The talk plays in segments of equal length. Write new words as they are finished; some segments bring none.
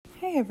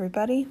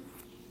everybody.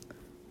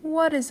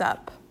 What is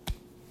up?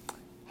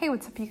 Hey,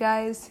 what's up, you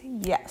guys?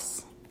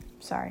 Yes.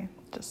 Sorry,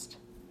 just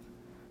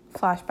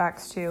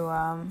flashbacks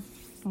to,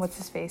 what's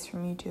his face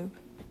from YouTube?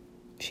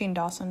 Shane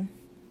Dawson.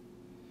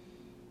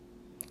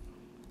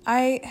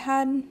 I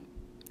had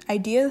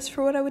ideas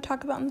for what I would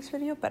talk about in this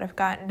video, but I've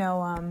got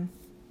no,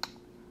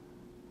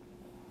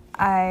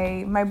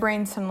 my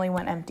brain suddenly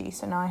went empty,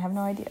 so now I have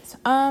no ideas.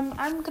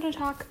 I'm gonna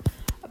talk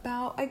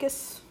about, I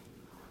guess,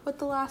 what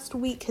the last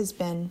week has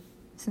been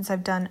since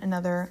I've done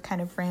another kind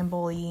of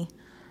ramble-y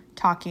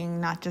talking,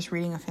 not just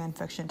reading a fan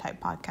fiction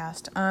type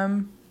podcast.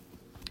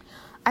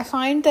 I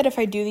find that if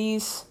I do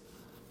these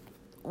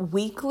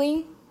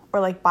weekly or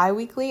like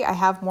bi-weekly, I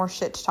have more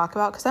shit to talk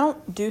about because I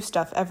don't do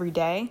stuff every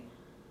day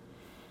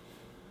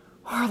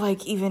or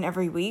like even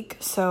every week.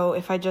 So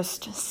if I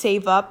just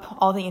save up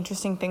all the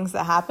interesting things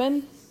that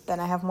happen, then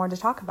I have more to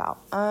talk about.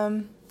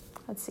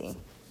 Let's see.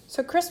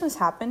 So Christmas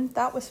happened.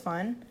 That was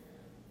fun.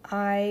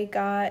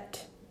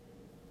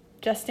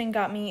 Justin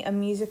got me a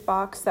music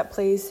box that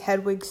plays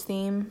Hedwig's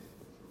theme,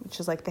 which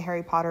is like the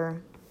Harry Potter.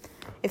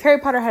 If Harry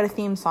Potter had a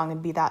theme song,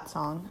 it'd be that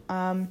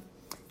song.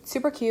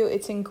 Super cute.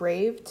 It's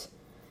engraved.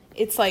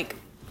 It's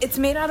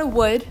made out of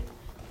wood,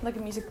 like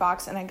a music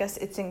box, and I guess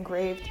it's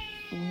engraved.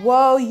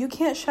 Whoa, you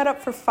can't shut up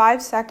for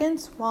 5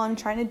 seconds while I'm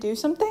trying to do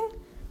something?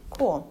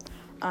 Cool.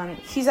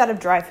 He's out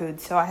of dry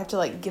food, so I have to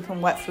like give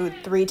him wet food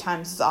 3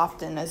 times as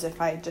often as if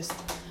I just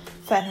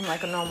fed him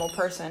like a normal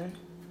person.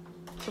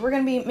 So we're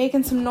going to be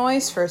making some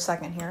noise for a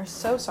second here.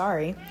 So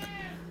sorry.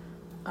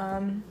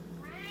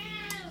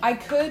 I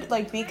could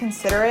like be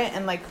considerate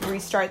and like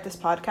restart this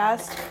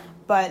podcast,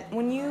 but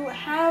when you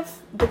have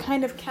the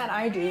kind of cat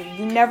I do,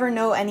 you never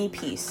know any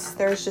peace.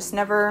 There's just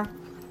never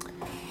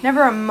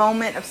a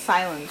moment of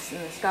silence in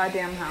this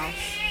goddamn house.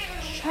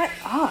 Shut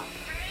up.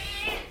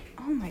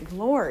 Oh my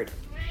lord.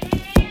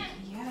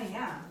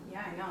 Yeah,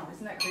 I know.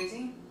 Isn't that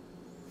crazy?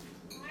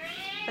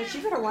 But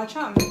you better watch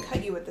out. I'm going to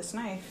cut you with this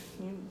knife.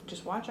 You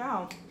just watch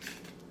out.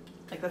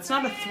 Like, that's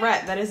not a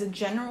threat. That is a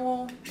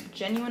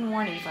genuine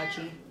warning,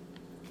 Fudgy.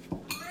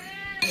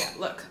 Yeah,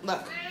 look.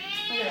 Look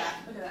at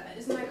that.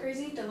 Isn't that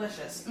crazy?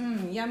 Delicious.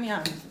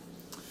 Yum.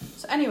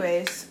 So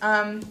anyways,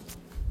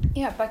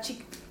 yeah,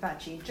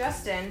 Butchie.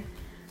 Justin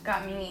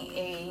got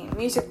me a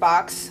music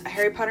box, a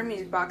Harry Potter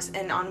music box,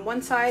 and on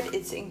one side,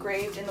 it's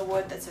engraved in the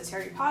wood that says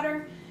Harry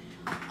Potter.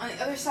 On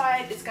the other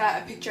side, it's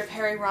got a picture of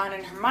Harry, Ron,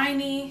 and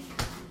Hermione.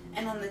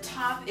 And on the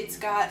top, it's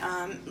got,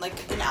 like,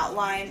 an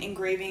outline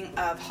engraving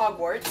of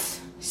Hogwarts.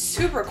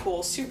 Super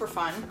cool, super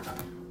fun.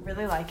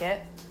 Really like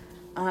it.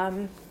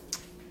 And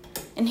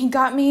he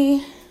got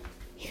me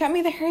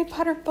the Harry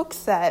Potter book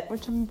set,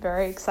 which I'm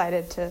very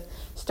excited to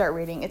start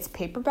reading. It's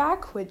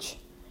paperback, which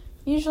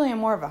usually I'm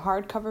more of a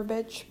hardcover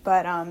bitch,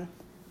 but,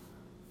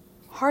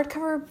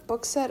 hardcover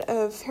book set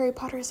of Harry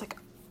Potter is like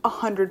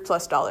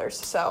 $100+.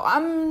 So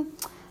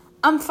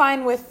I'm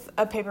fine with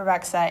a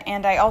paperback set,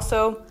 and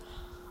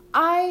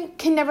I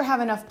can never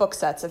have enough book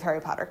sets of Harry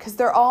Potter because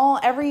they're all,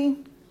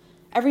 every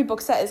book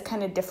set is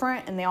kind of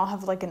different and they all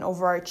have like an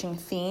overarching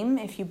theme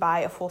if you buy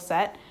a full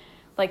set.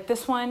 Like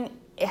this one,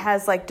 it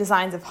has like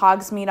designs of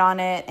Hogsmeade on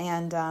it,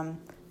 and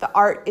the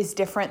art is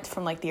different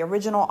from like the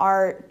original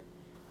art.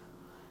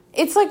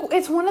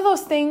 It's one of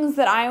those things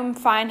that I'm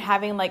fine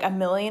having like a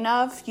million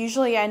of.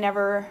 Usually I'm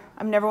never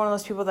one of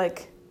those people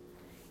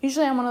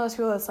usually I'm one of those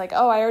people that's like,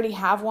 oh, I already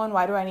have one,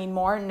 why do I need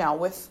more? No,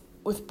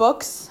 with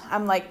books,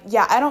 I'm like,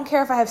 yeah, I don't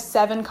care if I have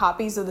 7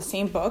 copies of the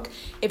same book.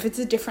 If it's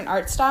a different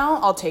art style,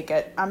 I'll take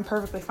it. I'm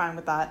perfectly fine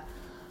with that.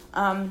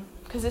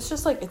 Because it's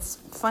just like, it's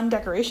fun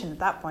decoration at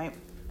that point.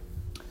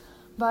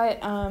 But,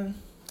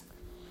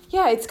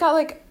 yeah, it's got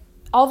like,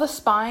 all the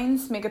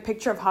spines make a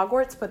picture of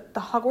Hogwarts, but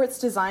the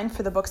Hogwarts design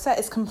for the book set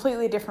is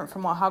completely different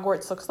from what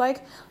Hogwarts looks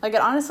like. Like,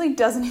 it honestly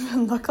doesn't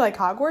even look like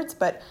Hogwarts,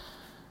 but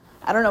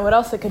I don't know what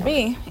else it could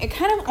be. It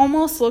kind of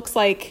almost looks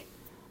like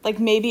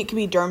maybe it could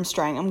be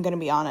Durmstrang, I'm going to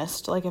be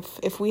honest. Like,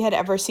 if we had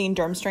ever seen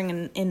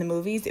Durmstrang in the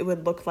movies, it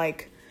would look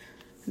like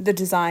the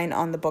design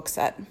on the book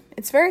set.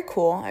 It's very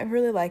cool. I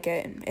really like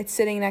it. It's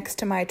sitting next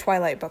to my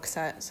Twilight book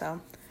set, so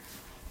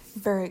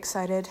very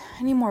excited.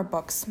 I need more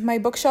books. My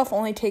bookshelf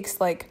only takes,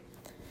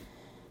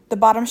 the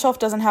bottom shelf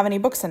doesn't have any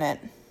books in it,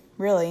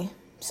 really.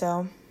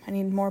 So I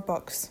need more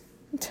books.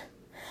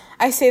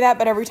 I say that,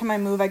 but every time I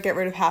move, I get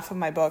rid of half of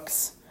my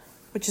books,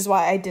 which is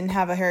why I didn't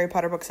have a Harry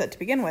Potter book set to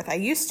begin with. I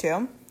used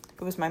to.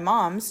 It was my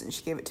mom's, and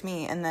she gave it to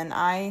me, and then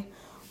I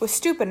was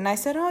stupid, and I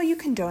said, oh, you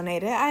can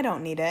donate it, I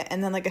don't need it,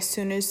 and then, as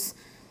soon as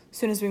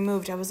we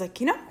moved, I was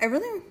like, I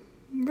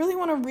really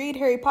want to read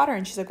Harry Potter,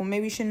 and she's like, well,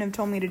 maybe you shouldn't have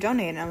told me to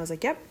donate, and I was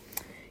like, yep,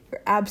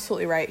 you're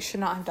absolutely right, should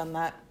not have done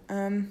that,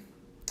 but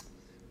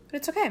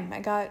it's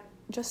okay,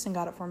 Justin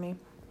got it for me.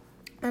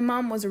 My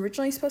mom was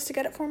originally supposed to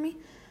get it for me,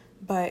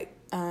 but,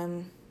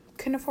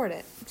 couldn't afford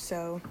it,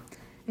 so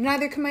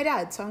neither could my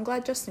dad, so I'm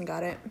glad Justin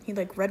got it. He,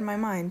 read my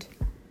mind.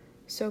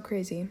 So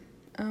crazy.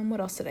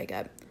 What else did I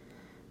get?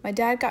 My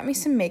dad got me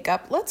some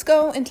makeup. Let's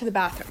go into the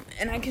bathroom,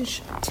 and I can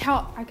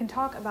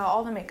talk about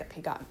all the makeup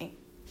he got me.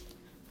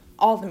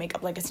 All the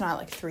makeup, it's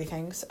not 3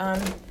 things.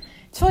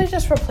 It's really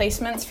just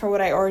replacements for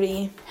what I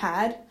already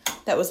had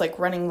that was like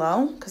running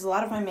low, because a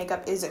lot of my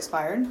makeup is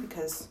expired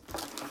because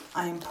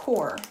I'm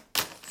poor.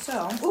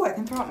 So, ooh, I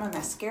can throw out my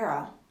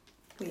mascara.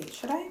 Wait,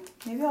 should I?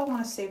 Maybe I'll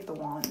want to save the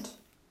wand.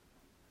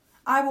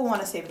 I will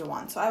want to save the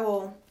wand, so I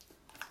will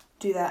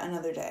do that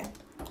another day.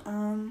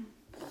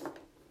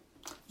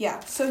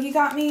 Yeah, so he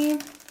got me,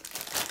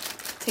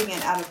 taking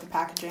it out of the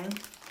packaging,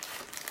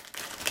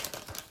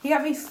 he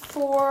got me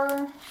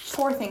four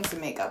things of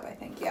makeup, I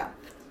think, yeah.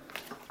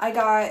 I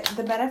got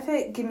the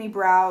Benefit Gimme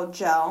Brow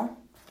Gel,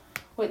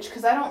 which,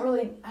 because I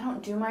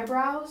don't do my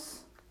brows.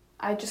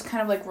 I just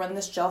kind of like run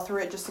this gel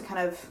through it just to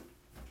kind of,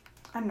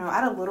 I don't know,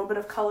 add a little bit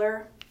of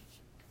color.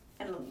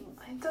 And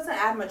it doesn't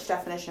add much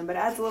definition, but it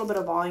adds a little bit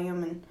of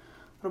volume and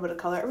a little bit of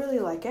color. I really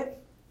like it.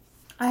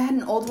 I had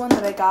an old one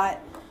that I got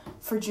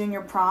for junior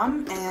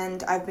prom,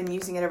 and I've been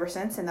using it ever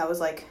since, and that was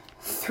like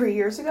 3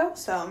 years ago,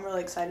 so I'm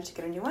really excited to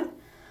get a new one.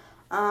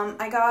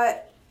 I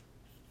got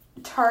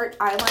Tarte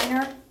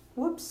eyeliner.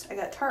 I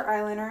got Tarte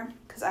eyeliner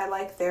because I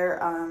like their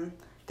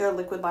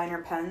liquid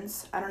liner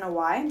pens. I don't know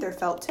why. They're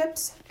felt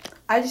tips.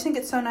 I just think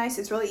it's so nice.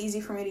 It's really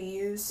easy for me to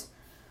use.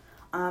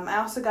 I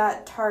also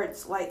got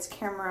Tarte's Lights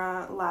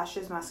Camera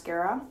Lashes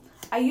Mascara.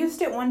 I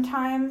used it one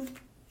time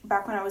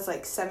back when I was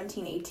like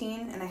 17,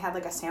 18, and I had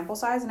like a sample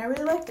size, and I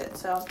really liked it,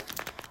 so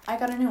I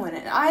got a new one.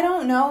 And I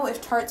don't know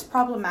if Tarte's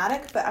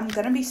problematic, but I'm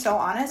going to be so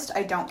honest,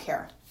 I don't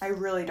care. I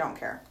really don't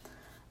care.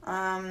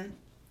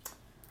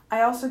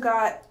 I also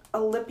got a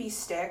lippy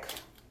stick,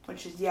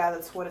 which is, yeah,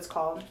 that's what it's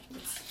called.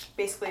 It's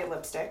basically a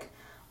lipstick,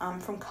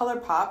 from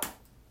ColourPop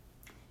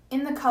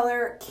in the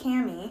color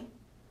Cami.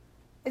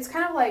 It's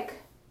kind of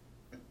like,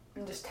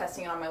 I'm just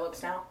testing it on my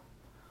lips now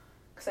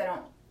because I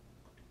don't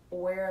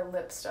wear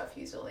lip stuff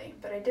usually,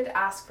 but I did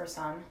ask for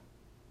some.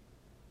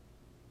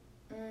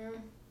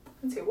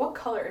 Let's see, what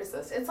color is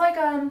this? It's like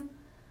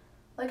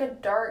a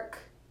dark,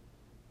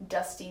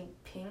 dusty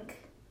pink.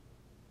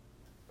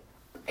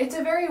 It's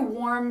a very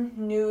warm,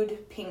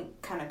 nude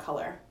pink kind of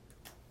color.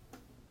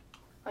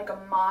 Like a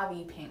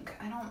mauve-y pink.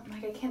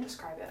 I can't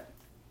describe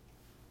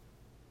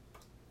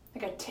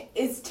it.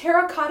 Is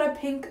terracotta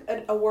pink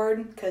a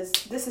word? Because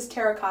this is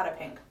terracotta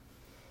pink.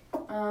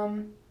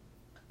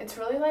 It's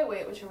really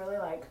lightweight, which I really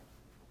like.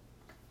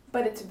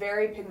 But it's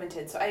very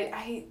pigmented, so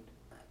I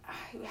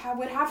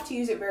would have to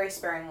use it very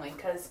sparingly,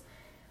 because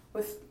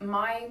with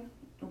my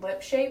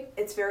lip shape,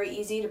 it's very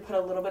easy to put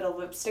a little bit of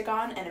lipstick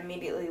on and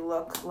immediately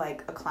look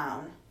like a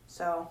clown.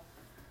 So,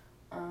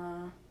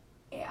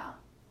 yeah.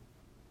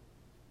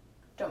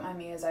 Don't mind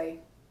me as I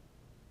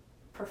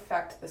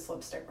perfect this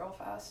lipstick real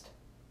fast.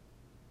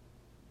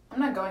 I'm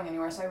not going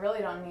anywhere, so I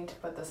really don't need to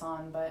put this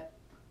on, but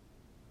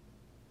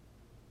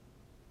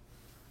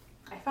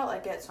I felt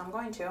like it, so I'm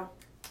going to.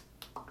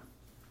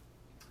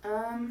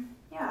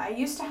 Yeah, I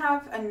used to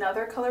have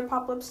another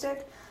ColourPop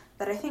lipstick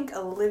that I think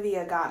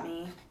Olivia got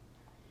me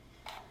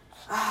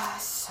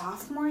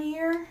sophomore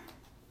year?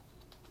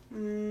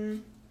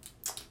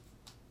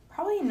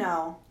 Probably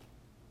no.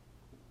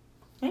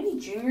 Maybe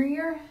junior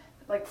year,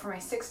 like for my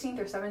 16th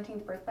or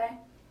 17th birthday.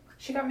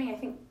 She got me, I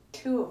think,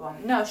 2 of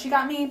them. No, she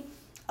got me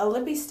a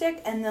lippy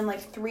stick and then like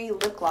 3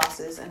 lip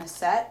glosses in a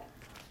set.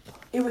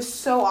 It was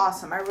so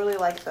awesome. I really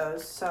like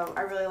those. So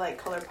I really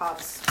like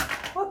ColourPop's,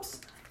 I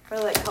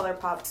really like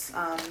ColourPop's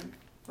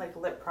like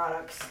lip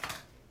products.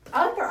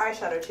 I like their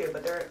eyeshadow too,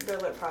 but their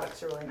lip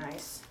products are really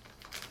nice.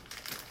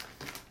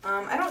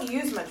 I don't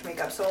use much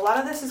makeup, so a lot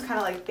of this is kind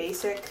of like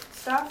basic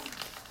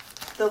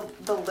stuff.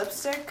 The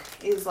lipstick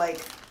is like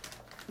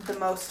the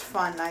most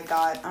fun I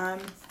got.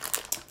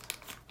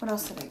 What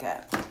else did I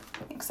get?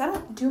 Because I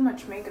don't do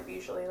much makeup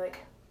usually. Like,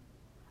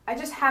 I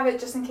just have it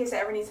just in case I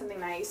ever need something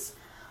nice.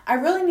 I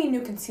really need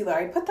new concealer.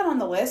 I put that on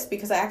the list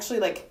because I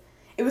actually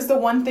it was the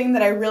one thing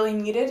that I really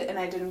needed and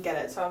I didn't get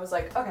it. So I was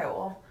like, okay,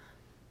 well,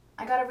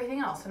 I got everything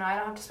else, so now I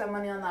don't have to spend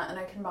money on that, and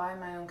I can buy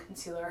my own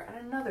concealer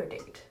at another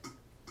date.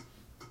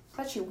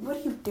 Betsy, what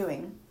are you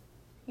doing?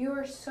 You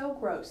are so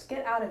gross.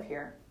 Get out of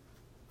here.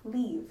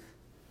 Leave.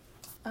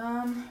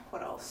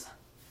 What else?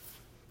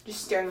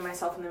 Just staring at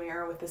myself in the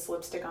mirror with this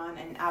lipstick on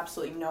and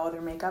absolutely no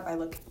other makeup. I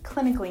look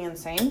clinically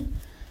insane.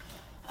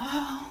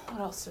 What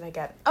else did I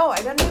get? Oh,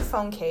 I got a new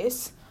phone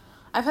case.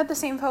 I've had the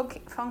same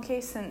phone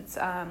case since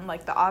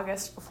like the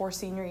August before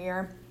senior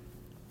year,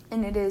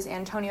 and it is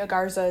Antonio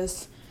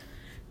Garza's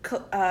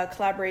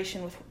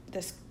collaboration with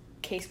this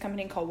case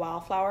company called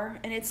Wildflower,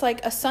 and it's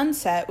like a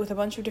sunset with a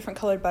bunch of different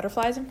colored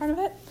butterflies in front of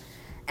it.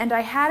 And I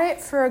had it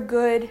for a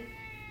good,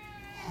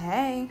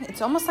 hey,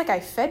 it's almost like I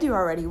fed you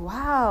already.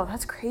 Wow,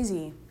 that's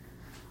crazy.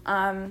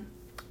 I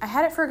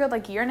had it for a good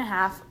like year and a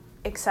half,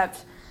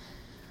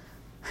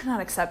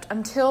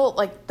 until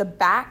like the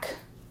back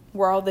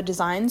where all the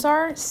designs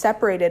are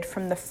separated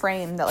from the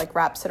frame that like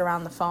wraps it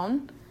around the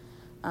phone.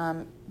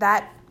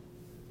 That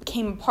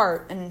came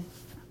apart, and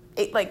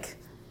it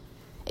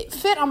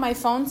fit on my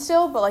phone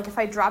still, but like if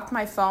I dropped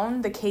my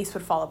phone, the case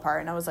would fall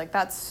apart, and I was like,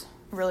 that's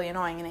really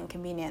annoying and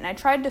inconvenient. And I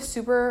tried to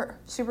super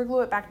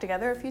glue it back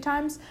together a few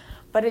times,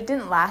 but it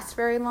didn't last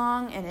very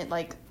long, and it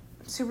like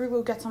super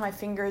glue gets on my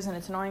fingers and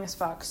it's annoying as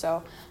fuck.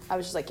 So I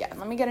was just like, yeah,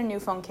 let me get a new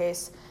phone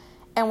case.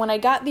 And when I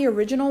got the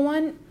original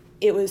one,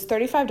 it was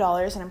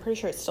 $35, and I'm pretty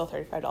sure it's still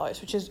 $35,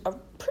 which is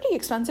pretty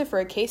expensive for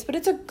a case, but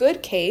it's a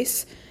good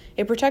case.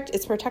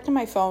 It's protecting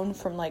my phone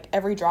from like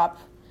every drop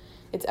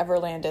it's ever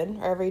landed,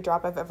 or every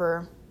drop I've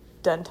ever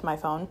done to my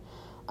phone.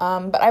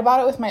 But I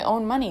bought it with my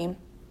own money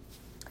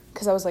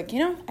because I was like,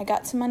 I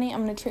got some money.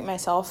 I'm going to treat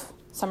myself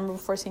summer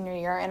before senior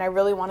year, and I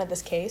really wanted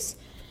this case.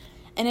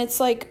 And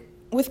it's like,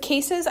 with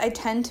cases, I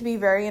tend to be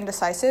very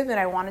indecisive, and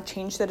I want to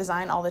change the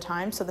design all the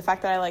time. So the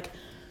fact that I like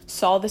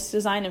saw this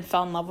design and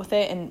fell in love with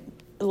it and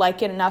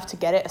like it enough to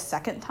get it a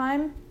second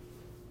time,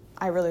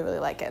 I really, really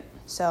like it.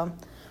 So,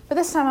 but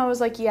this time I was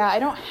like, yeah, I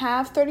don't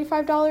have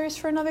 $35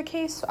 for another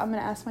case, so I'm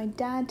going to ask my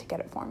dad to get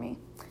it for me.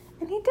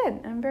 And he did,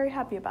 and I'm very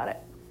happy about it.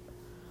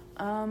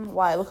 Wow,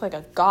 I look like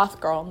a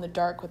goth girl in the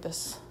dark with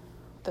this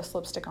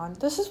lipstick on.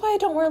 This is why I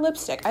don't wear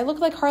lipstick. I look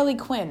like Harley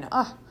Quinn,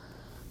 but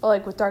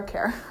like with dark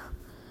hair.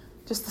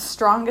 Just the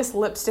strongest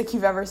lipstick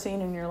you've ever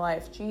seen in your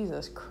life.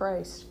 Jesus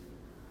Christ.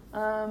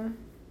 What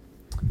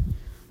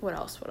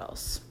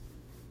else?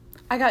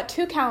 I got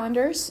 2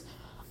 calendars,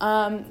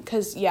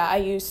 because, I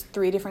use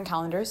 3 different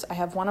calendars. I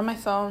have one on my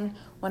phone,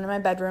 one in my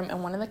bedroom,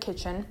 and one in the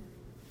kitchen.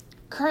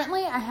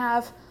 Currently, I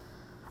have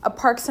a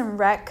Parks and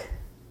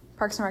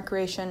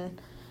Recreation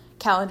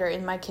calendar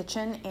in my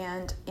kitchen,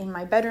 and in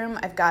my bedroom,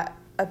 I've got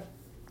a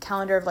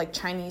calendar of, like,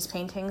 Chinese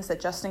paintings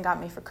that Justin got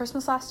me for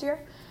Christmas last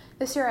year.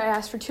 This year, I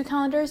asked for 2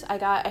 calendars. I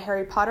got a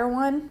Harry Potter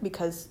one,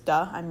 because,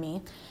 I'm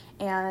me,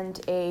 and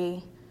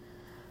a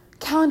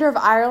calendar of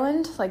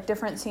Ireland, like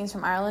different scenes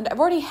from Ireland. I've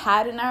already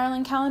had an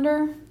Ireland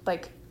calendar,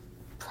 like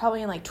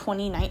probably in like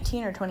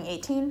 2019 or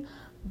 2018,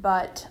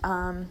 but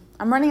I'm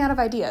running out of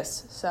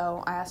ideas,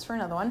 so I asked for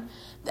another one.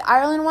 The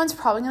Ireland one's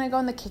probably going to go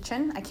in the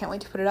kitchen. I can't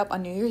wait to put it up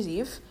on New Year's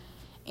Eve.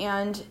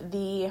 And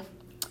the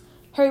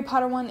Harry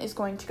Potter one is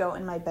going to go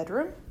in my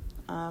bedroom.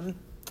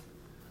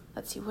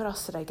 Let's see, what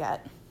else did I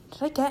get?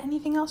 Did I get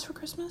anything else for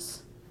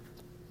Christmas?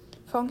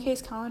 Phone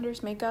case,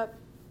 calendars, makeup.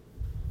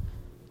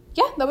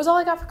 Yeah, that was all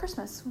I got for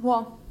Christmas.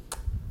 Well,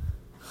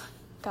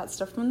 got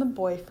stuff from the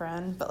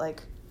boyfriend, but,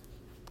 like,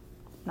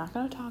 not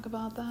going to talk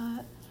about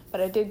that. But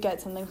I did get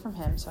something from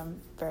him, so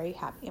I'm very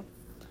happy.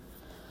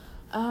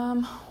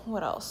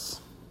 What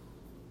else?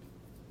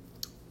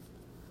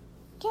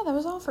 Yeah, that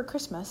was all for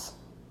Christmas.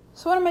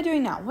 So what am I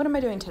doing now? What am I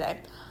doing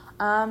today?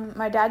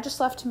 My dad just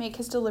left to make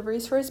his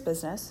deliveries for his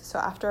business. So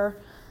after,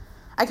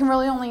 I can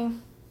really only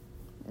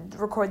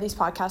record these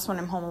podcasts when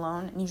I'm home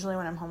alone. And usually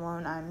when I'm home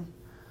alone, I'm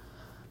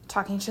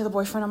talking to the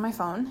boyfriend on my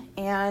phone,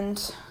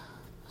 and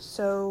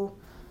so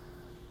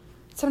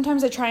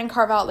sometimes I try and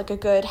carve out like a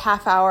good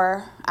half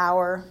hour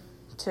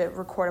to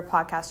record a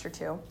podcast or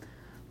 2,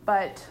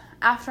 but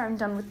after I'm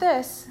done with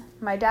this,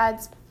 my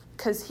dad's,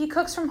 because he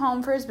cooks from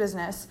home for his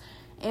business,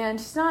 and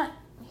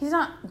he's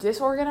not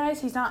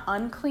disorganized, he's not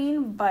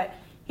unclean, but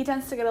he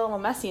tends to get a little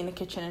messy in the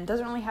kitchen and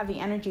doesn't really have the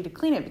energy to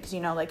clean it because,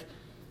 like,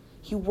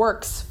 he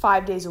works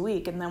 5 days a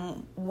week, and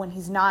then when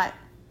he's not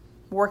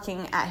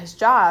working at his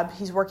job,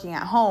 he's working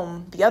at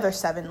home the other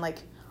 7, like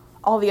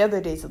all the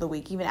other days of the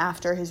week, even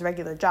after his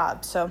regular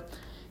job. So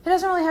he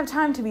doesn't really have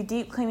time to be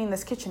deep cleaning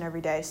this kitchen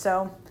every day.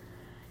 So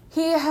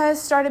he has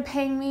started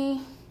paying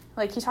me,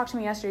 like he talked to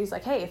me yesterday, he's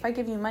like, hey, if I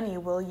give you money,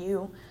 will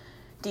you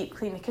deep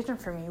clean the kitchen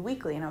for me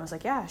weekly? And I was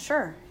like, yeah,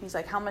 sure. He's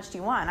like, how much do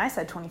you want? And I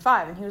said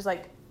 25, and he was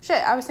like,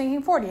 shit, I was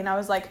thinking 40. And I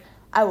was like,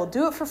 I will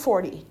do it for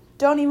 40.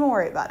 Don't even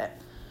worry about it.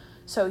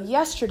 So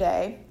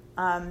yesterday,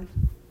 I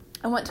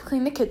went to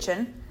clean the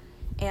kitchen.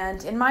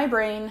 And in my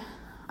brain,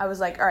 I was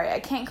like, all right,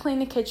 I can't clean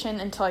the kitchen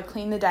until I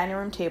clean the dining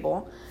room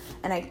table.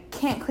 And I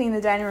can't clean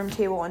the dining room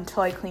table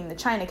until I clean the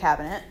china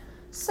cabinet.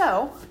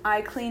 So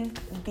I cleaned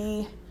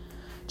the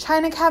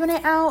china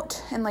cabinet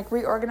out and like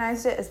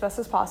reorganized it as best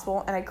as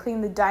possible. And I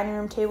cleaned the dining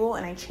room table,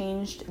 and I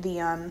changed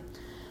the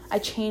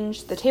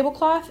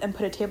tablecloth and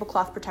put a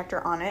tablecloth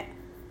protector on it,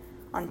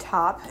 on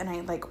top. And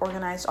I like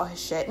organized all his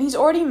shit. And he's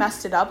already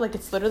messed it up. Like,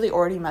 it's literally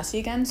already messy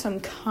again. So I'm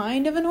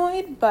kind of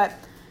annoyed, but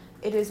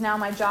it is now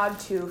my job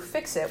to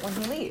fix it when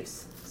he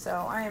leaves.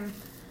 So I am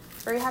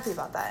very happy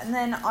about that. And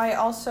then I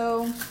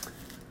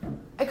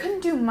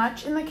couldn't do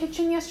much in the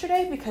kitchen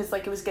yesterday because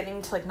like it was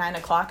getting to like 9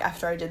 o'clock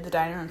after I did the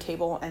dining room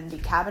table and the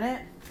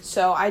cabinet.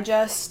 So I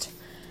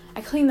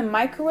cleaned the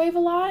microwave a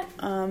lot,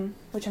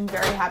 which I'm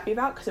very happy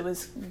about because it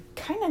was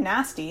kind of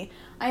nasty.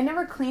 I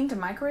never cleaned a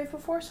microwave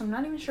before, so I'm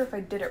not even sure if I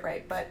did it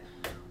right, but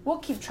we'll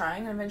keep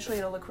trying, and eventually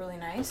it'll look really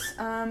nice.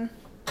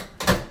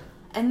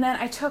 And then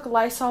I took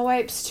Lysol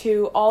wipes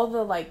to all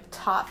the like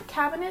top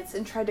cabinets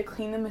and tried to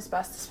clean them as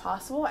best as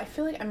possible. I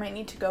feel like I might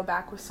need to go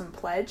back with some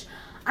Pledge.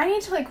 I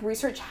need to like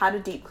research how to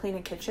deep clean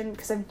a kitchen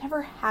because I've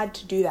never had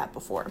to do that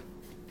before.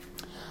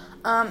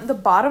 The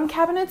bottom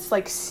cabinets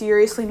like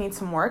seriously need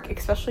some work,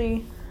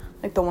 especially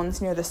like the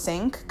ones near the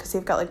sink because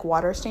they've got like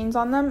water stains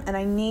on them, and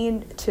I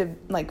need to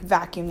like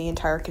vacuum the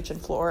entire kitchen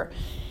floor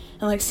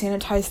and like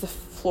sanitize the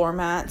floor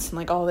mats and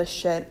like all this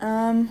shit.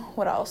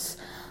 What else?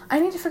 I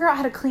need to figure out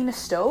how to clean a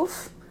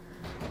stove,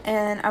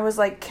 and I was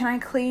like, can I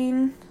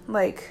clean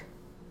like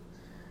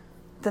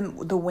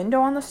the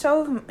window on the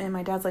stove, and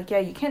my dad's like, yeah,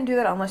 you can't do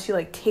that unless you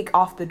like take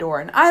off the door,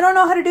 and I don't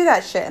know how to do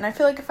that shit, and I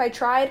feel like if I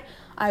tried,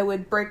 I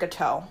would break a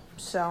toe.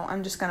 So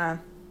I'm just gonna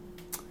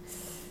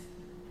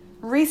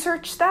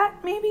research that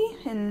maybe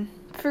and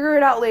figure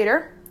it out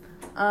later.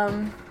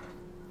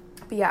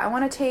 But yeah, I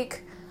want to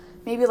take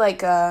maybe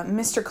like a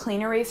Mr.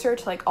 Clean eraser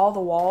to like all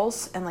the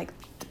walls and like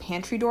the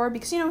pantry door,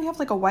 because we have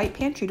like a white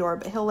pantry door,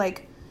 but he'll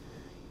like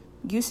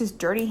use his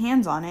dirty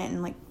hands on it,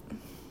 and like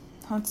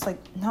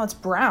now it's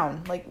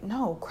brown. Like,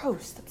 no,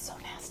 gross. That's so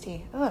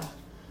nasty. Ugh.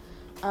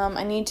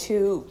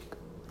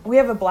 We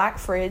have a black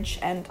fridge,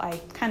 and I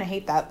kind of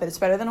hate that, but it's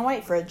better than a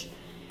white fridge.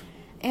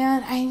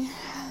 And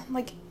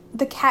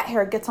the cat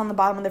hair gets on the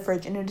bottom of the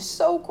fridge, and it is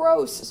so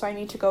gross. So I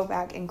need to go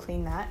back and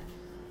clean that.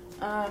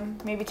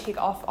 Maybe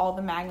take off all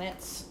the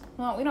magnets.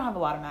 Well, we don't have a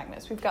lot of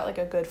magnets. We've got like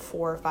a good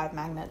 4 or 5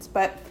 magnets,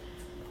 but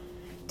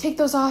take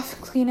those off,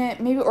 clean it,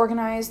 maybe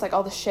organize like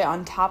all the shit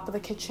on top of the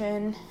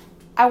kitchen.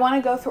 I want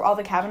to go through all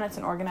the cabinets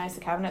and organize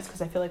the cabinets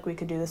because I feel like we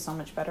could do this so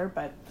much better,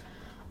 but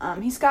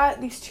he's got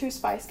these 2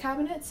 spice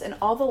cabinets, and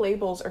all the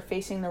labels are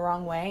facing the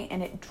wrong way,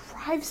 and it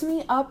drives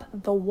me up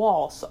the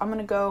wall. So I'm going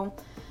to go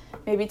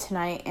maybe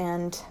tonight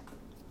and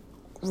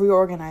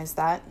reorganize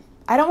that.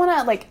 I don't want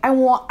to, I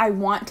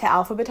want to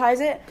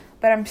alphabetize it,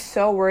 but I'm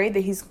so worried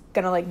that he's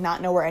going to,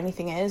 not know where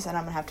anything is, and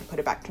I'm going to have to put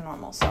it back to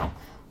normal. So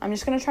I'm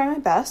just going to try my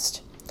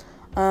best.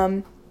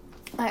 I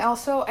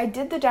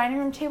did the dining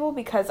room table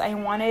because I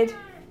wanted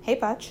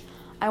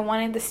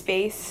the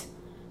space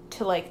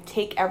to,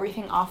 take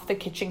everything off the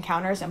kitchen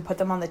counters and put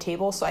them on the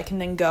table so I can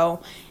then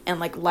go and,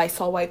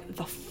 Lysol wipe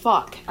the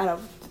fuck out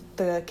of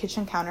the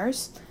kitchen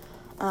counters.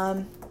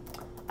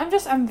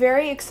 I'm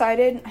very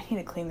excited. I need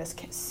to clean this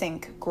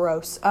sink.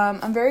 Gross.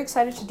 I'm very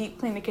excited to deep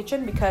clean the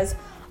kitchen because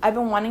I've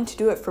been wanting to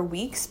do it for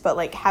weeks,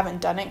 but,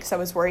 haven't done it because I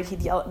was worried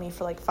he'd yell at me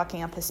for,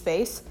 fucking up his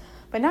space.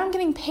 But now I'm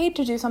getting paid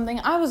to do something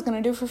I was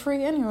going to do for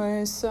free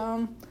anyways,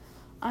 so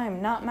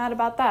I'm not mad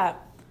about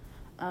that.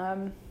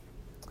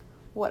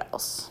 What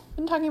else?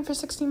 Been talking for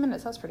 16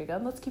 minutes. That's pretty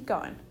good. Let's keep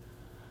going.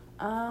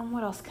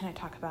 What else can I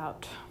talk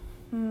about?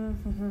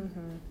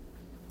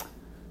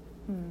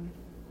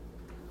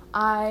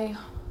 I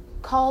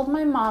called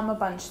my mom a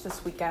bunch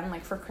this weekend,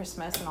 for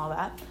Christmas and all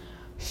that.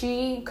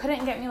 She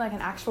couldn't get me, an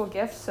actual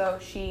gift, so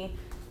she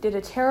did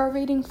a tarot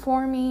reading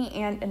for me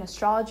and an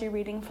astrology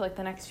reading for,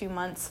 the next few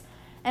months.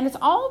 And it's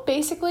all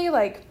basically,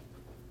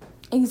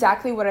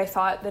 exactly what I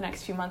thought the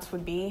next few months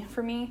would be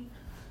for me.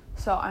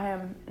 So I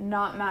am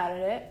not mad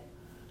at it.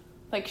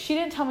 She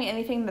didn't tell me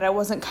anything that I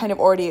wasn't kind of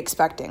already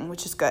expecting,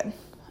 which is good.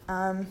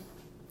 It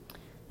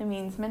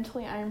means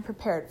mentally I am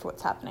prepared for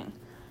what's happening.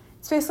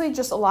 It's basically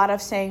just a lot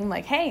of saying,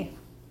 hey,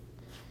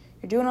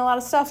 you're doing a lot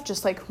of stuff.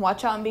 Just,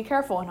 watch out and be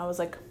careful. And I was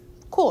like,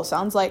 cool.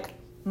 Sounds like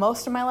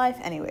most of my life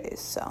anyways.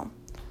 So,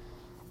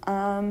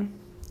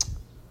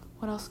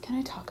 what else can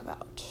I talk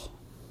about?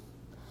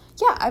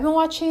 Yeah, I've been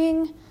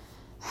watching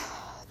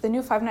the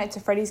new Five Nights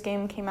at Freddy's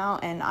game came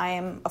out, and I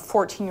am a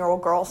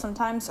 14-year-old girl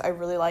sometimes, so I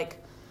really like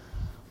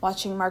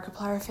watching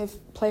Markiplier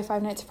play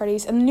Five Nights at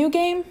Freddy's. And the new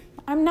game,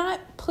 I'm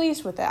not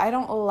pleased with it. I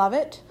don't love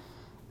it.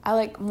 I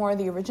like more of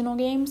the original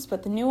games,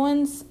 but the new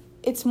ones,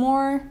 it's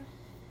not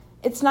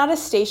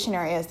as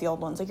stationary as the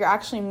old ones. You're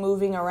actually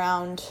moving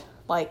around,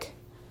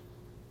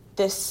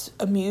 this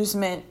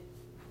amusement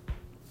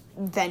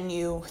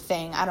venue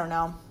thing. I don't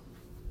know.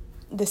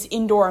 This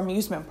indoor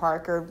amusement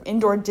park or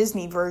indoor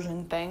Disney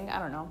version thing. I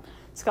don't know.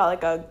 It's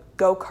got a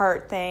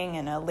go-kart thing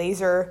and a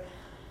laser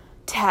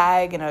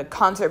tag and a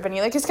concert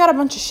venue. It's got a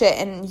bunch of shit,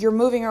 and you're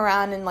moving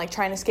around and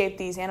trying to escape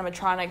these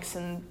animatronics,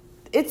 and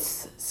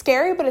it's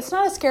scary, but it's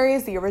not as scary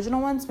as the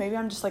original ones. Maybe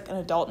I'm just an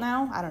adult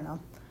now. I don't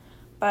know.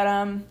 But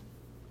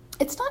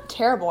it's not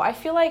terrible. I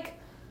feel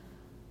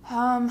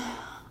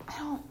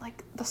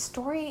the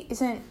story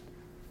isn't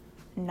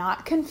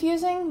not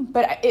confusing,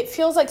 but it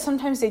feels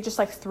sometimes they just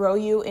throw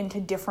you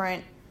into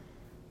different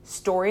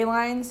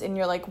storylines, and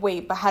you're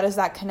wait, but how does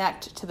that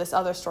connect to this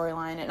other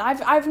storyline? And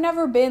I've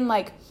never been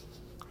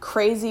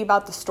crazy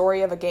about the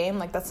story of a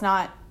game. That's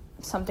not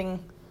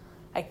something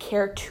I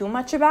care too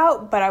much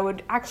about, but I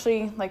would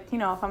actually if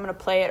I'm going to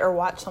play it or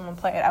watch someone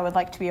play it, I would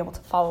like to be able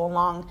to follow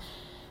along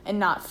and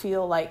not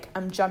feel like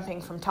I'm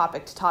jumping from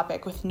topic to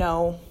topic with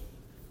no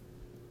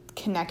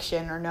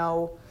connection or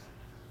no,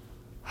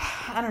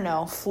 I don't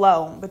know,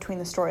 flow between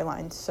the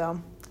storylines. So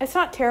it's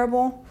not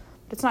terrible,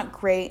 but it's not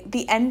great.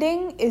 The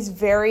ending is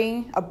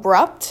very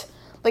abrupt.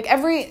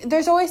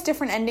 There's always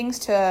different endings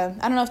to,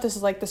 I don't know if this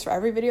is this for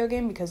every video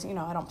game because, I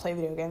don't play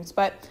video games,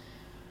 but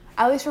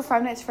at least for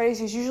Five Nights at Freddy's,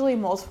 there's usually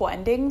multiple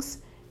endings,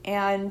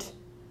 and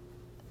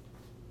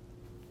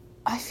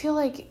I feel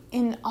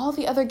in all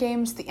the other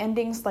games, the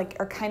endings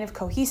are kind of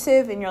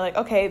cohesive, and you're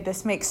okay,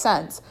 this makes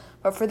sense.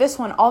 But for this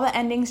one, all the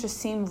endings just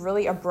seem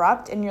really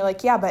abrupt, and you're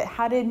yeah, but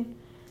how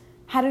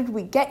did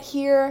we get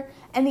here?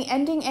 And the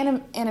ending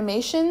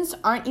animations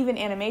aren't even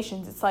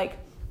animations. It's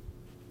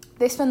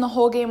they spend the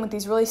whole game with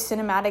these really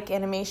cinematic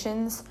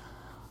animations,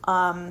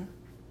 and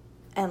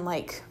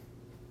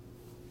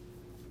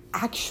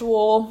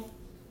actual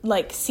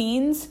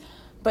scenes,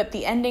 but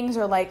the endings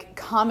are like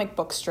comic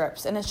book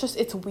strips, and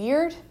it's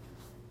weird.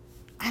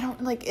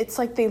 It's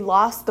like they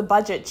lost the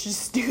budget to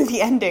just do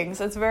the endings.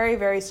 It's very,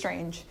 very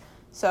strange.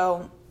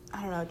 So,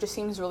 I don't know, it just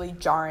seems really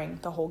jarring,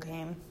 the whole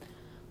game.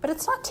 But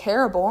it's not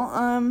terrible.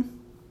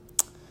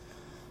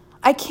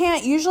 I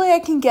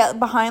can get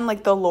behind,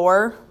 like, the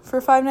lore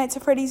for Five Nights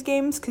at Freddy's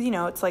games, because,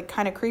 it's, like,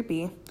 kind of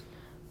creepy.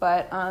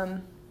 But,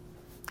 and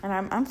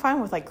I'm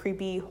fine with, like,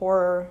 creepy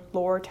horror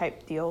lore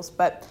type deals,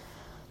 but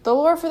the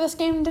lore for this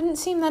game didn't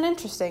seem that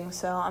interesting,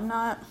 so I'm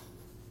not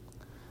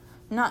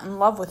in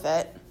love with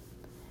it.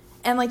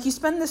 And, like, you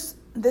spend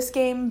this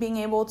game being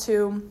able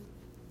to,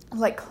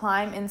 like,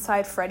 climb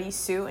inside Freddy's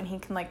suit, and he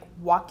can, like,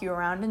 walk you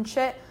around and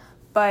shit.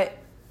 But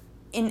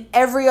in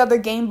every other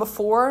game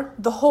before,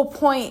 the whole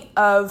point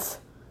of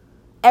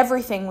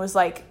everything was,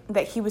 like,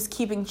 that he was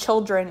keeping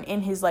children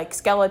in his, like,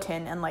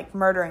 skeleton and, like,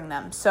 murdering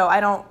them. So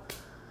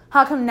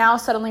how come now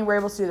suddenly we're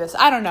able to do this?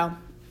 I don't know.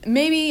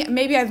 Maybe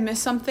I've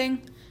missed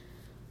something,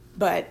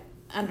 but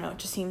I don't know. It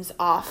just seems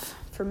off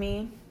for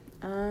me.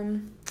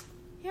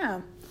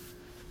 Yeah.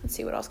 Let's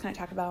see, what else can I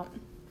talk about?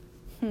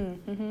 I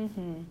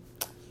don't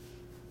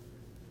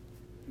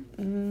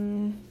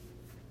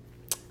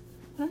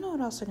know what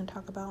else I can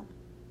talk about.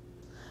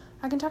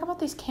 I can talk about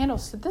these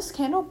candles. Did this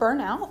candle burn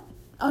out?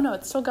 Oh, no,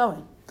 it's still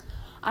going.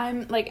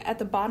 I'm, like, at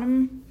the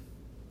bottom.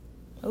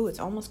 Oh, it's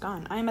almost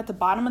gone. I'm at the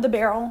bottom of the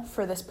barrel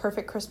for this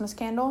perfect Christmas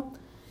candle.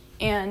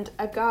 And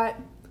I've got,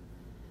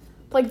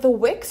 like, the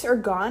wicks are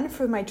gone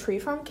for my tree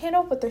farm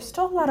candle, but there's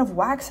still a lot of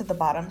wax at the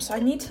bottom. So I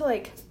need to,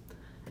 like,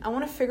 I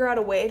want to figure out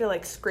a way to,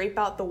 like, scrape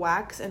out the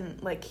wax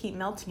and, like, keep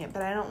melting it.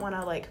 But I don't want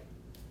to, like,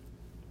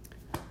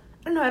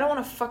 I don't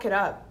want to fuck it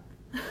up.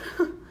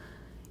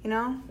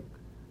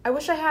 I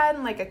wish I had,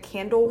 like, a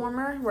candle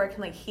warmer where I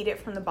can, like, heat it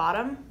from the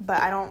bottom,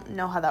 but I don't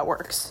know how that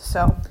works.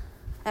 So,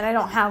 and I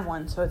don't have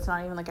one, so it's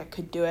not even like I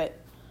could do it.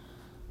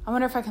 I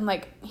wonder if I can,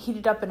 like, heat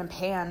it up in a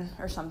pan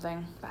or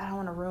something, but I don't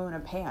want to ruin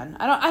a pan.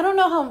 I don't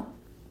know how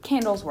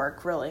candles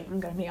work, really. I'm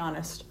going to be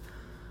honest.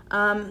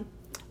 And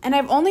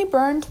I've only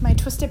burned my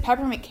Twisted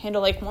Peppermint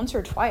candle, like, once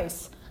or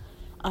twice.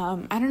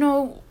 I don't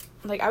know,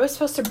 like, I was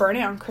supposed to burn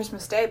it on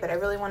Christmas Day, but I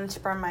really wanted to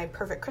burn my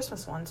perfect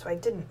Christmas one, so I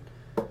didn't.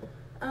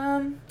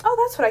 Oh,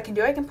 that's what I can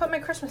do. I can put my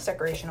Christmas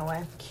decoration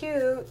away.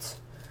 Cute.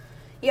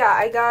 Yeah,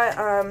 I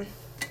got,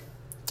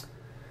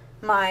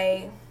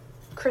 my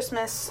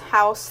Christmas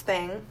house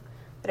thing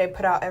that I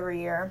put out every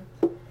year.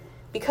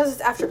 Because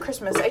it's after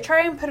Christmas, I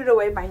try and put it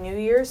away by New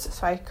Year's,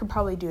 so I could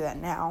probably do that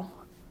now.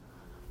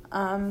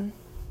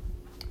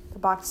 The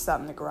box is out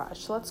in the garage,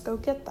 so let's go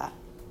get that.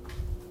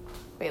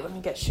 Wait, let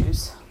me get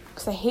shoes.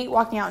 Because I hate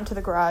walking out into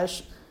the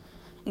garage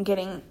and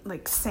getting,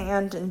 like,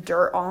 sand and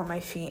dirt all on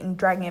my feet and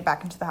dragging it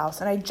back into the house.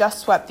 And I just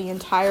swept the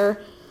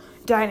entire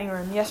dining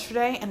room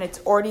yesterday, and it's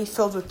already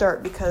filled with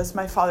dirt because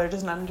my father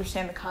doesn't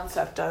understand the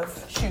concept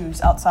of shoes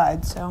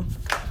outside. So,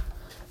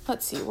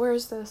 let's see,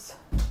 where's this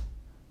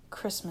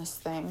Christmas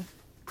thing?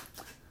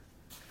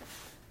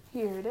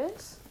 Here it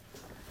is.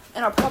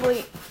 And I'll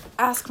probably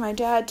ask my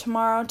dad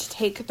tomorrow to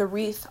take the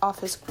wreath off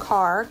his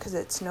car because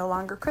it's no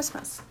longer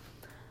Christmas.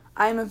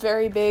 I'm a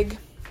very big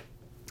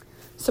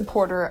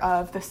supporter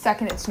of the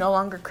second it's no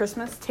longer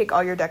Christmas, take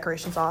all your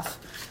decorations off.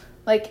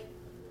 Like,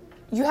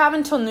 you have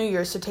until New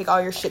Year's to take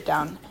all your shit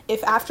down.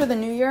 If after the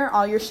New Year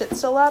all your shit's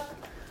still up,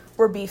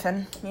 we're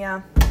beefing.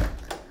 Yeah.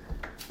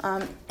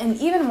 And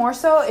even more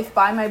so if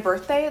by my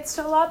birthday it's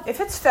still up. If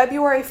it's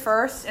February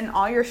 1st and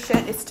all your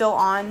shit is still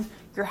on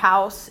your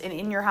house and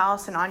in your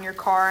house and on your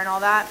car and all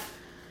that,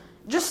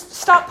 just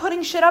stop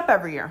putting shit up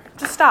every year.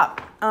 Just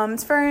stop.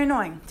 It's very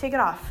annoying. Take it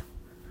off.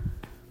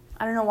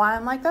 I don't know why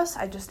I'm like this.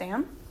 I just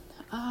am.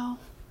 Oh,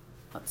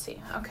 let's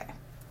see. Okay.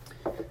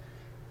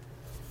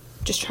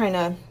 Just trying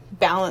to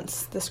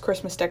balance this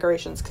Christmas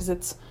decorations because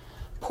it's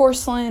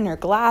porcelain or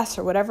glass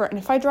or whatever. And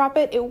if I drop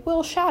it, it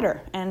will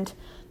shatter. And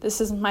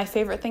this is my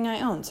favorite thing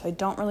I own, so I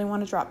don't really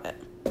want to drop it.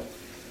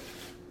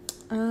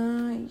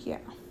 Yeah.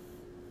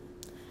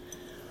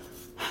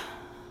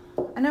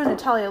 I know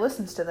Natalia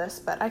listens to this,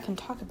 but I can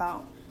talk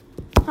about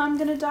how I'm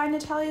going to dye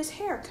Natalia's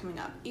hair coming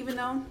up, even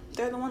though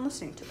they're the one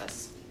listening to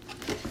this.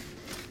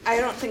 I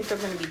don't think they're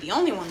going to be the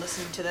only one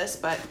listening to this,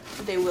 but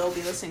they will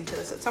be listening to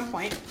this at some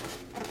point.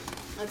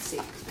 Let's see.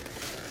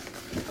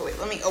 Oh, wait,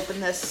 let me open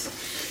this.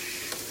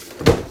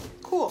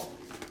 Cool.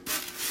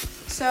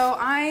 So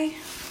I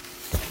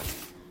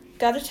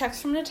got a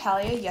text from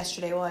Natalia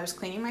yesterday while I was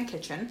cleaning my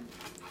kitchen.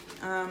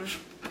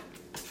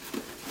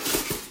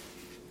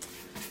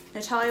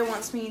 Natalia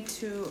wants me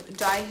to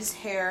dye his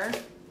hair.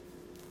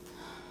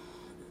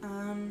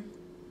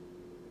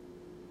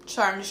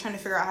 Sorry, I'm just trying to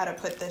figure out how to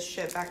put this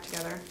shit back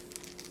together.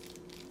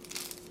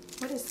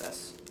 What is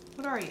this?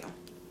 What are you?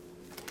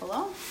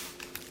 Hello?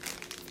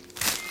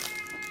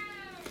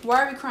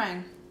 Why are we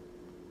crying?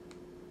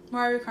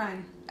 Why are we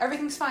crying?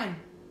 Everything's fine.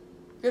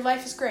 Your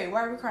life is great.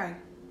 Why are we crying?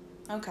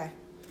 Okay.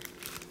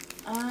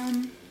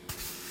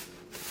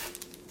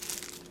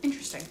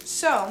 Interesting.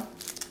 So,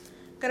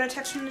 got a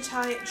text from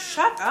Natalia.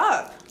 Shut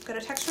up! Got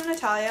a text from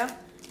Natalia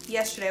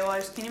yesterday while I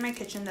was cleaning my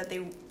kitchen that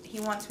he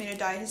wants me to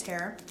dye his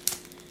hair.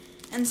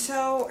 And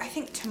so I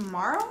think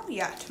tomorrow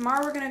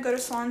we're going to go to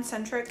Salon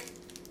Centric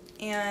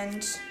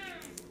and,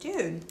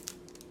 dude,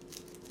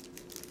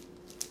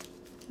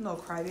 little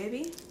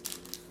crybaby.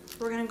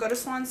 We're going to go to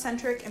Salon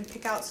Centric and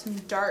pick out some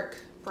dark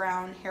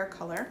brown hair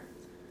color.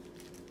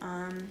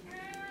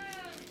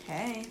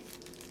 Hey.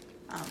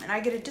 And I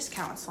get a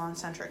discount at Salon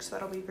Centric, so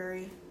that'll be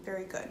very,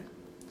 very good.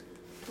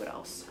 What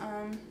else?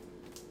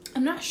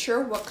 I'm not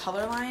sure what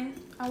color line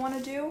I want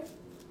to do.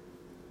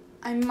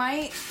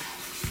 I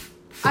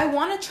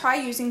want to try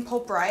using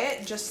Pulp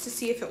Riot just to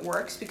see if it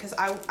works, because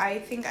I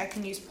think I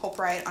can use Pulp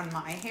Riot on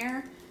my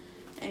hair.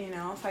 And, you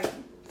know, if I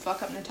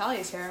fuck up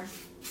Natalia's hair,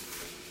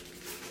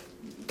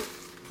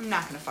 I'm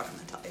not going to fuck up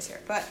Natalia's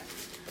hair, but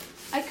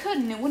I could,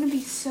 and it wouldn't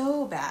be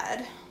so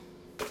bad.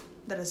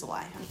 That is a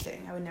lie. I'm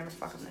kidding. I would never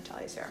fuck up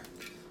Natalia's hair.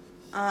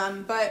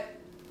 But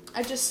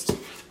I just...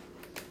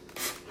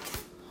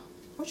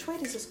 Which way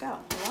does this go?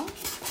 Hello?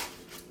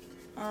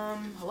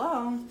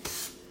 Hello?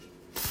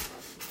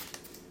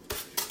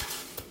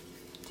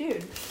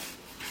 Dude.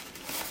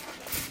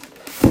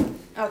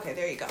 Okay,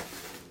 there you go.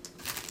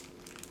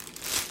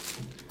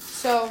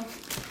 So,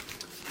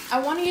 I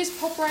want to use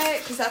Pulp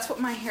Riot because that's what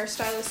my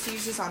hairstylist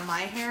uses on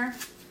my hair.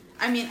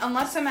 I mean,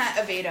 unless I'm at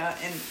Aveda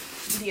and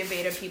the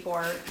Aveda people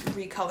are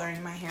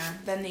recoloring my hair,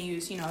 then they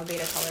use, you know,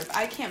 Aveda color. But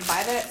I can't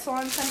buy that at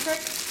Salon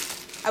Centric.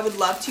 I would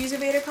love to use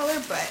Aveda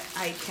color, but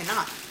I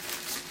cannot.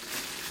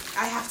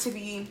 I have to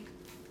be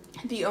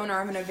the owner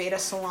of an Aveda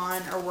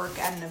salon or work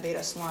at an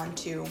Aveda salon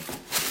to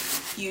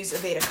use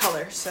Aveda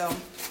color. So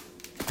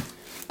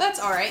that's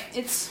all right.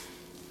 It's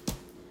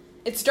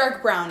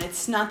dark brown.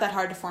 It's not that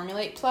hard to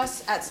formulate.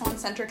 Plus, at Salon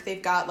Centric,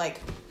 they've got like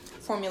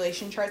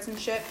formulation charts and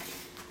shit.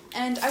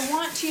 And I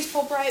want to use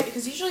Pulp Riot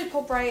because usually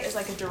Pulp Riot is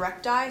like a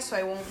direct dye, so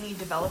I won't need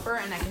developer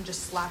and I can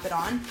just slap it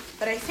on.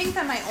 But I think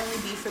that might only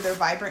be for their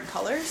vibrant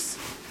colors.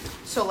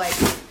 So like,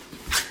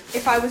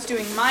 if I was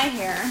doing my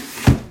hair,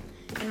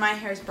 and my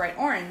hair is bright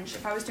orange,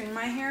 if I was doing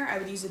my hair, I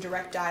would use a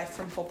direct dye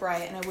from Pulp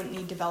Riot and I wouldn't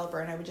need developer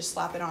and I would just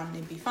slap it on and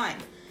it'd be fine.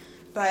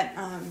 But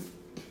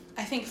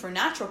I think for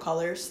natural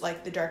colors,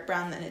 like the dark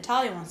brown that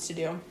Natalia wants to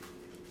do,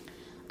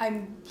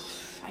 I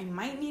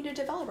might need a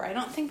developer. I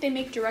don't think they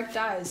make direct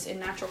dyes in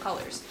natural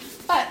colors.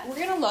 But we're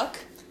going to look.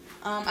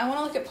 I want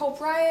to look at Pulp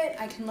Riot.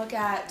 I can look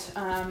at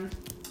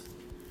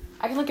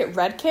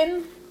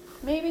Redken,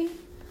 maybe.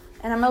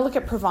 And I'm going to look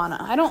at Pravana.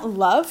 I don't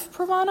love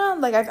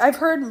Pravana. Like, I've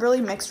heard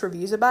really mixed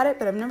reviews about it,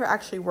 but I've never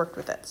actually worked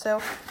with it.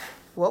 So,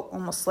 whoa,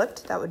 almost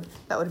slipped. That would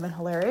have been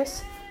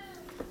hilarious.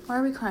 Why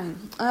are we crying?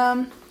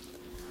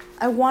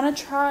 I want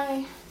to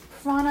try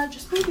Pravana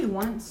just maybe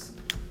once.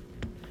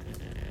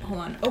 Hold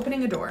on.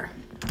 Opening a door.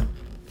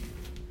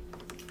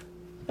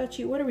 But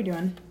you, what are we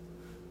doing?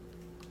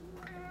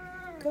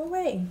 Go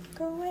away.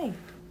 Go away.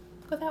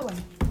 Go that way.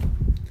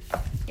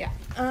 Yeah.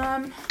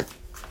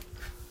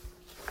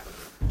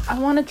 I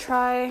want to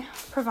try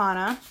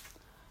Pravana,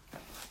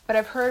 but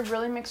I've heard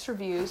really mixed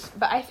reviews.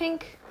 But I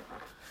think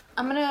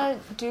I'm going to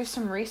do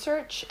some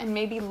research and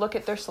maybe look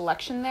at their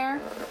selection there.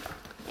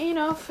 And, you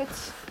know, if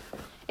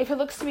it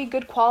looks to be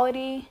good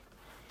quality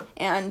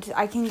and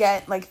I can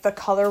get, like, the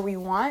color we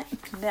want,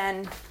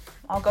 then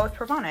I'll go with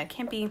Pravana. It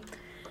can't be...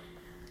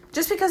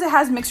 Just because it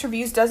has mixed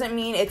reviews doesn't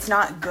mean it's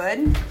not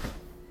good.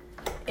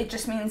 It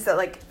just means that,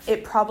 like,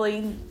 it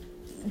probably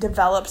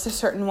develops a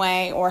certain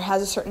way or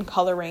has a certain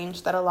color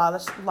range that a lot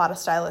of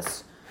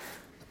stylists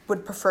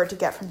would prefer to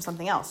get from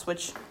something else,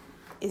 which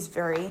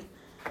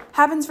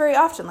happens very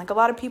often. Like, a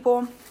lot of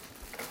people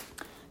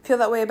feel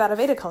that way about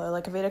Aveda color.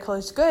 Like, Aveda color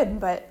is good,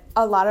 but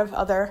a lot of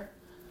other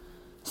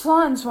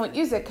salons won't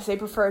use it because they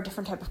prefer a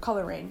different type of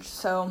color range.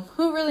 So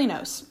who really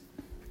knows?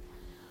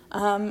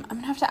 I'm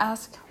going to have to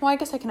ask, well, I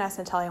guess I can ask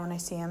Natalia when I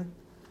see him.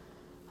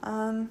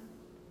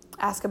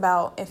 Ask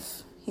about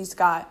if he's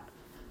got,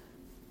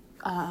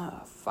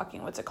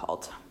 what's it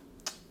called?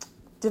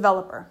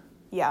 Developer.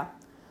 Yeah.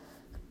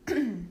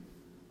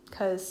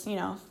 Because, you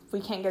know, if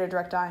we can't get a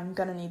direct dye, I'm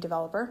going to need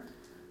developer.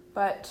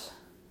 But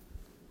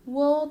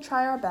we'll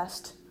try our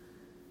best.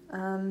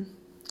 Let's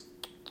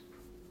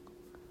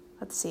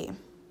see.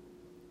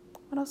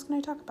 What else can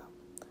I talk about?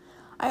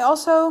 I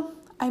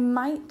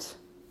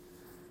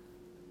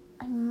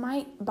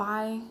might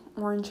buy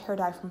orange hair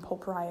dye from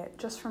Pulp Riot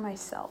just for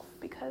myself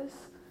because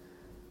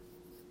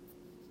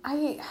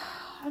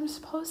I'm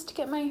supposed to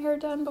get my hair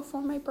done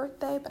before my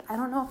birthday, but I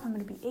don't know if I'm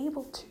going to be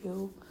able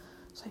to.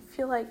 So I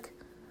feel like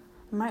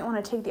I might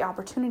want to take the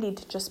opportunity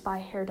to just buy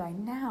hair dye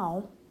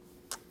now.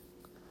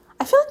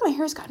 I feel like my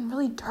hair's gotten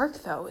really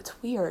dark though.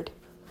 It's weird.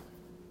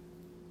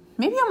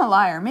 Maybe I'm a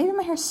liar. Maybe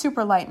my hair's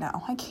super light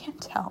now. I can't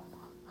tell.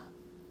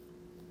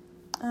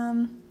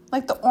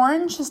 Like the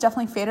orange has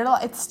definitely faded a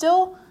lot. It's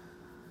still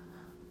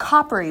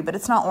coppery, but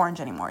it's not orange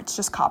anymore. It's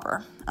just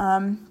copper.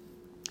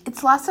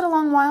 It's lasted a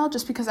long while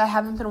just because I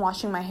haven't been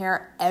washing my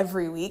hair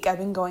every week. I've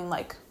been going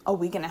like a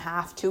week and a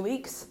half, 2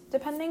 weeks,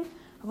 depending.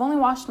 I've only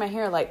washed my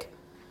hair like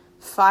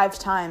 5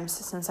 times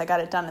since I got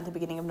it done at the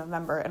beginning of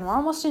November, and we're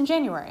almost in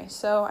January.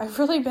 So I've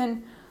really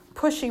been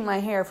pushing my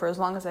hair for as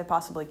long as I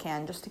possibly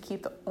can just to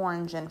keep the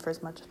orange in for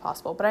as much as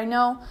possible. But I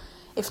know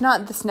if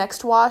not this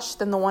next wash,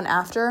 then the one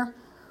after,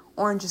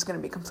 orange is going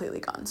to be completely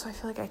gone. So I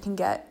feel like I can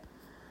get,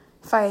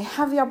 if I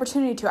have the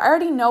opportunity to, I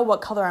already know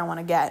what color I want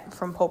to get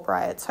from Pulp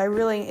Riot. So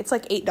it's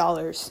like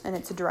 $8 and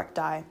it's a direct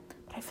dye.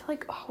 But I feel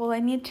like, I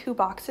need 2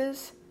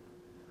 boxes?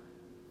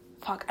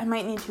 Fuck, I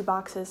might need 2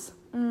 boxes.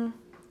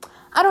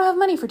 I don't have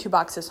money for 2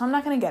 boxes, so I'm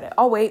not going to get it.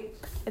 I'll wait.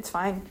 It's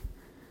fine.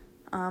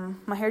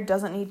 My hair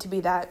doesn't need to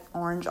be that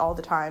orange all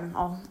the time.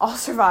 I'll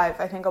survive.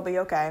 I think I'll be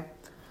okay.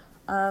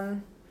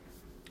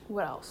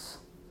 What else?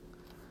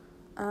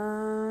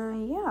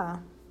 Yeah.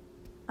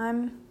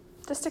 I'm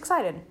just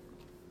excited.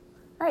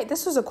 All right,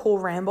 this was a cool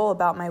ramble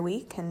about my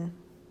week and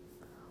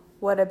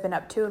what I've been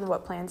up to and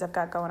what plans I've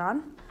got going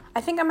on.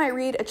 I think I might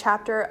read a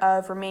chapter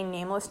of Remain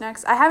Nameless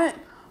next. I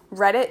haven't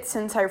read it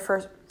since I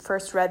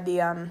first read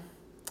the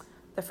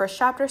first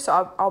chapter,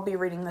 so I'll be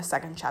reading the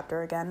second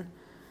chapter again.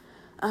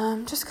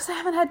 Just because I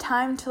haven't had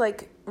time to,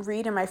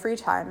 read in my free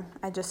time.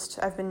 I've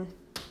been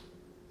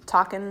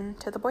talking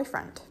to the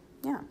boyfriend.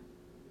 Yeah.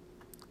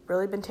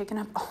 Really been taking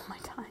up all my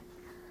time.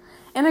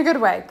 In a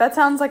good way. That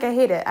sounds like I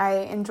hate it. I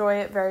enjoy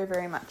it very,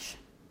 very much.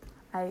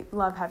 I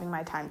love having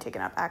my time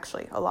taken up,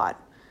 actually, a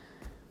lot.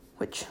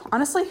 Which,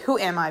 honestly, who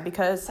am I?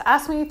 Because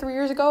ask me 3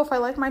 years ago if I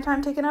liked my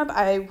time taken up,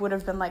 I would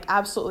have been like,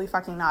 absolutely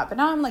fucking not. But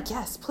now I'm like,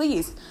 yes,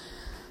 please.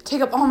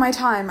 Take up all my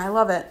time. I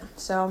love it.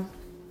 So,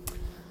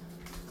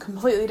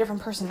 completely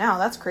different person now.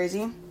 That's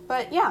crazy.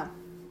 But, yeah.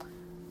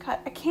 God,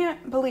 I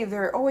can't believe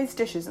there are always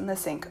dishes in the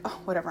sink. Oh,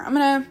 whatever. I'm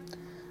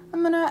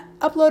gonna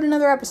upload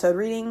another episode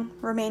reading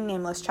Remain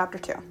Nameless, Chapter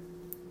 2.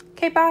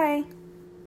 Okay, bye.